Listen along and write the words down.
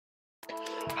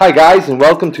Hi guys, and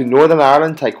welcome to Northern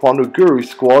Ireland Taekwondo Guru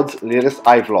Squad's latest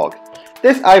iVlog.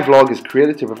 This iVlog is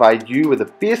created to provide you with a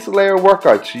base layer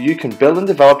workout so you can build and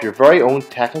develop your very own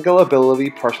Technical Ability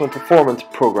Personal Performance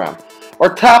Program,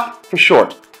 or TAPP for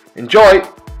short. Enjoy!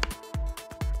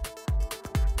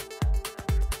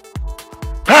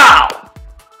 Pow!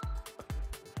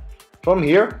 From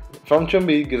here, from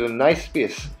Chumbi, get a nice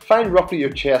space. Find roughly your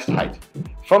chest height.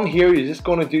 From here, you're just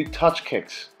going to do touch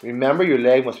kicks. Remember, your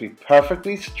leg must be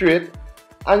perfectly straight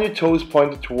and your toes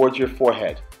pointed towards your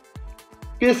forehead.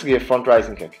 Basically a front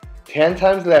rising kick. 10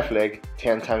 times left leg,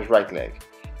 10 times right leg.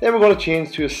 Then we're going to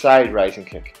change to a side rising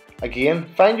kick. Again,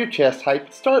 find your chest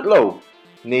height, start low.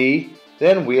 Knee,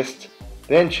 then waist,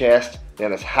 then chest,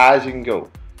 then as high as you can go.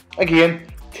 Again,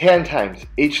 10 times,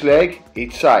 each leg,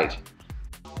 each side.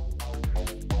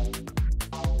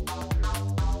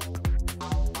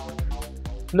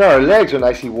 Now our legs are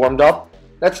nicely warmed up,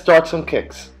 let's start some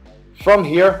kicks. From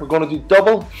here we're going to do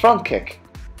double front kick.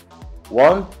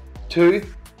 1, 2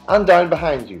 and down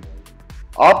behind you.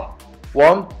 Up,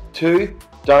 1, 2,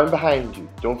 down behind you.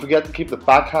 Don't forget to keep the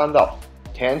back hand up.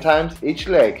 10 times each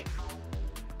leg.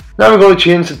 Now we're going to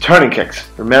change to turning kicks.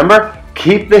 Remember,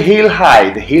 keep the heel high.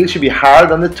 The heel should be higher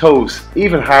than the toes,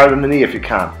 even higher than the knee if you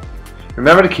can.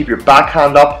 Remember to keep your back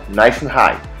hand up nice and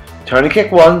high. Turning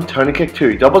kick 1, turning kick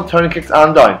 2, double turning kicks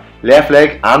and down, left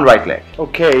leg and right leg.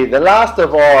 Okay, the last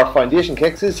of our foundation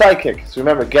kicks is side kick. So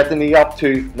remember, get the knee up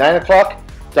to 9 o'clock,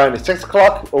 down to 6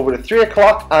 o'clock, over to 3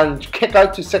 o'clock and kick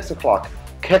out to 6 o'clock.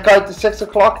 Kick out to 6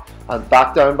 o'clock and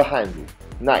back down behind you.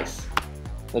 Nice.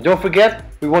 Now don't forget,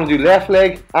 we want to do left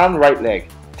leg and right leg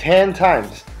 10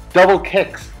 times. Double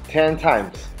kicks 10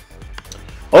 times.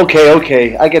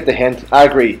 Okay, I get the hint, I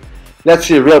agree. Let's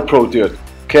see a real pro do it.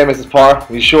 Okay, Mrs. Parr,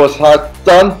 will you show us how it's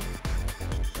done?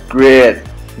 Great.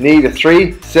 Knee to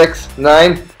 3, 6,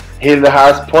 9. Heel to the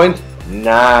highest point.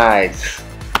 Nice.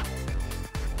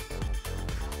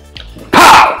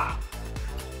 Pow!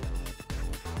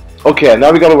 Okay,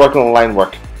 now we got to work on the line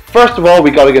work. First of all,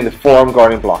 we got to get in the forearm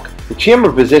guarding block. The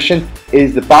chamber position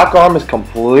is the back arm is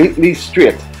completely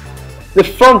straight. The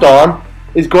front arm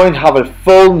is going to have a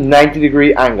full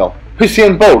 90-degree angle.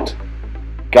 Usain Bolt.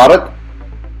 Got it?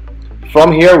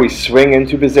 From here we swing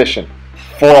into position.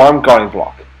 Forearm guarding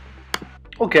block.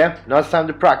 Okay, now it's time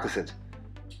to practice it.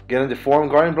 Get into forearm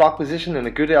guarding block position in a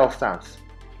good L stance.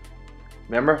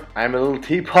 Remember, I'm a little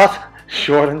teapot,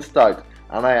 short and stout,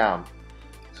 and I am.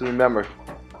 So remember,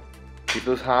 keep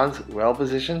those hands well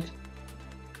positioned.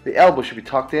 The elbow should be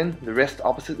tucked in, the wrist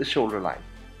opposite the shoulder line.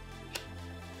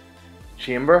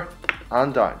 Chamber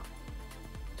and down.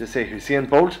 Just say Usain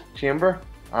Bolt, chamber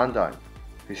and down.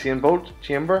 Usain Bolt,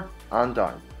 chamber and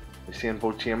down. Usain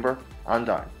Bolt, chamber and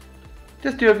down.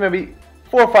 Just do it maybe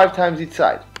 4 or 5 times each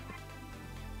side.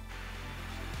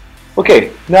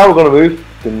 Okay, now we're going to move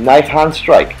to knife hand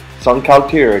strike, Sun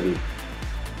Caltirity.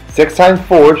 6 times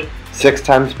forward, 6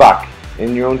 times back,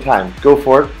 in your own time. Go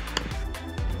for it.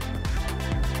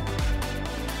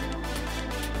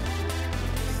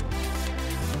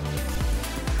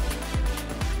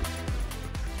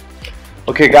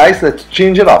 Okay guys, let's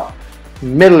change it up.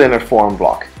 Middle inner forearm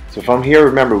block. So from here,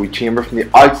 remember, we chamber from the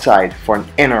outside for an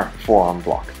inner forearm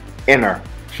block. Inner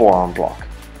forearm block.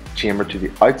 Chamber to the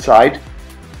outside,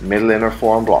 middle inner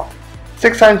forearm block.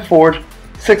 6 times forward,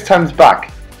 6 times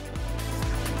back.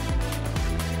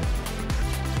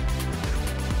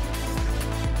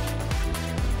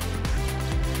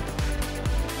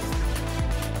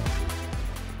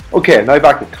 Okay, now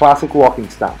back to classic walking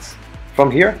stance. From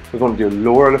here, we're going to do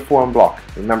lower the forearm block.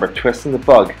 Remember, twisting the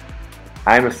bug.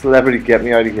 I'm a celebrity, get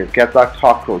me out of here. Get that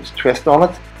cockroach, twist on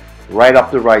it, right up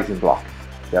the rising block.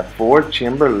 Step forward,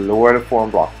 chamber, lower the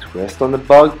forearm block. Twist on the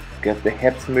bug, get the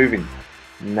hips moving.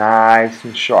 Nice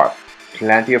and sharp.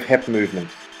 Plenty of hip movement.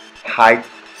 Height,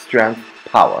 strength,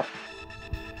 power.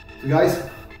 So guys,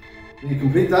 when you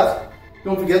complete that,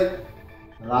 don't forget,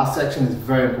 the last section is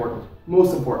very important.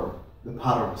 Most important, the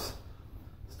patterns.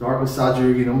 Start with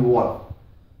Sajirigi number 1.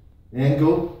 Then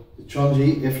go to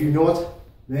Chunji if you know it.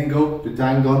 Then go to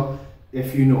Dangun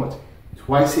if you know it.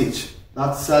 Twice each.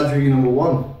 That's Sajirigi number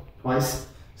 1. Twice.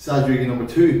 Sajirigi number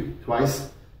 2. Twice.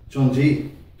 Chunji.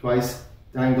 Twice.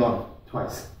 Dangun.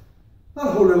 Twice.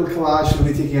 That whole little collage shouldn't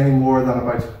be taking any more than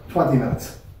about 20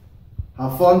 minutes.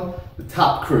 Have fun. The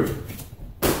TAPP crew.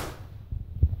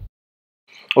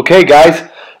 Okay guys,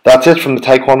 that's it from the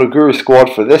Taekwondo Guru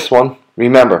Squad for this one.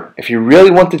 Remember, if you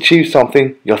really want to achieve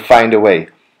something, you'll find a way.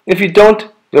 If you don't,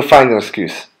 you'll find an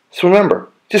excuse. So remember,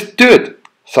 just do it.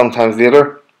 Sometimes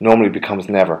later normally becomes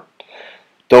never.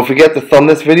 Don't forget to thumb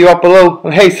this video up below,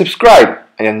 and hey, subscribe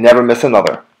and you'll never miss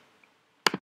another.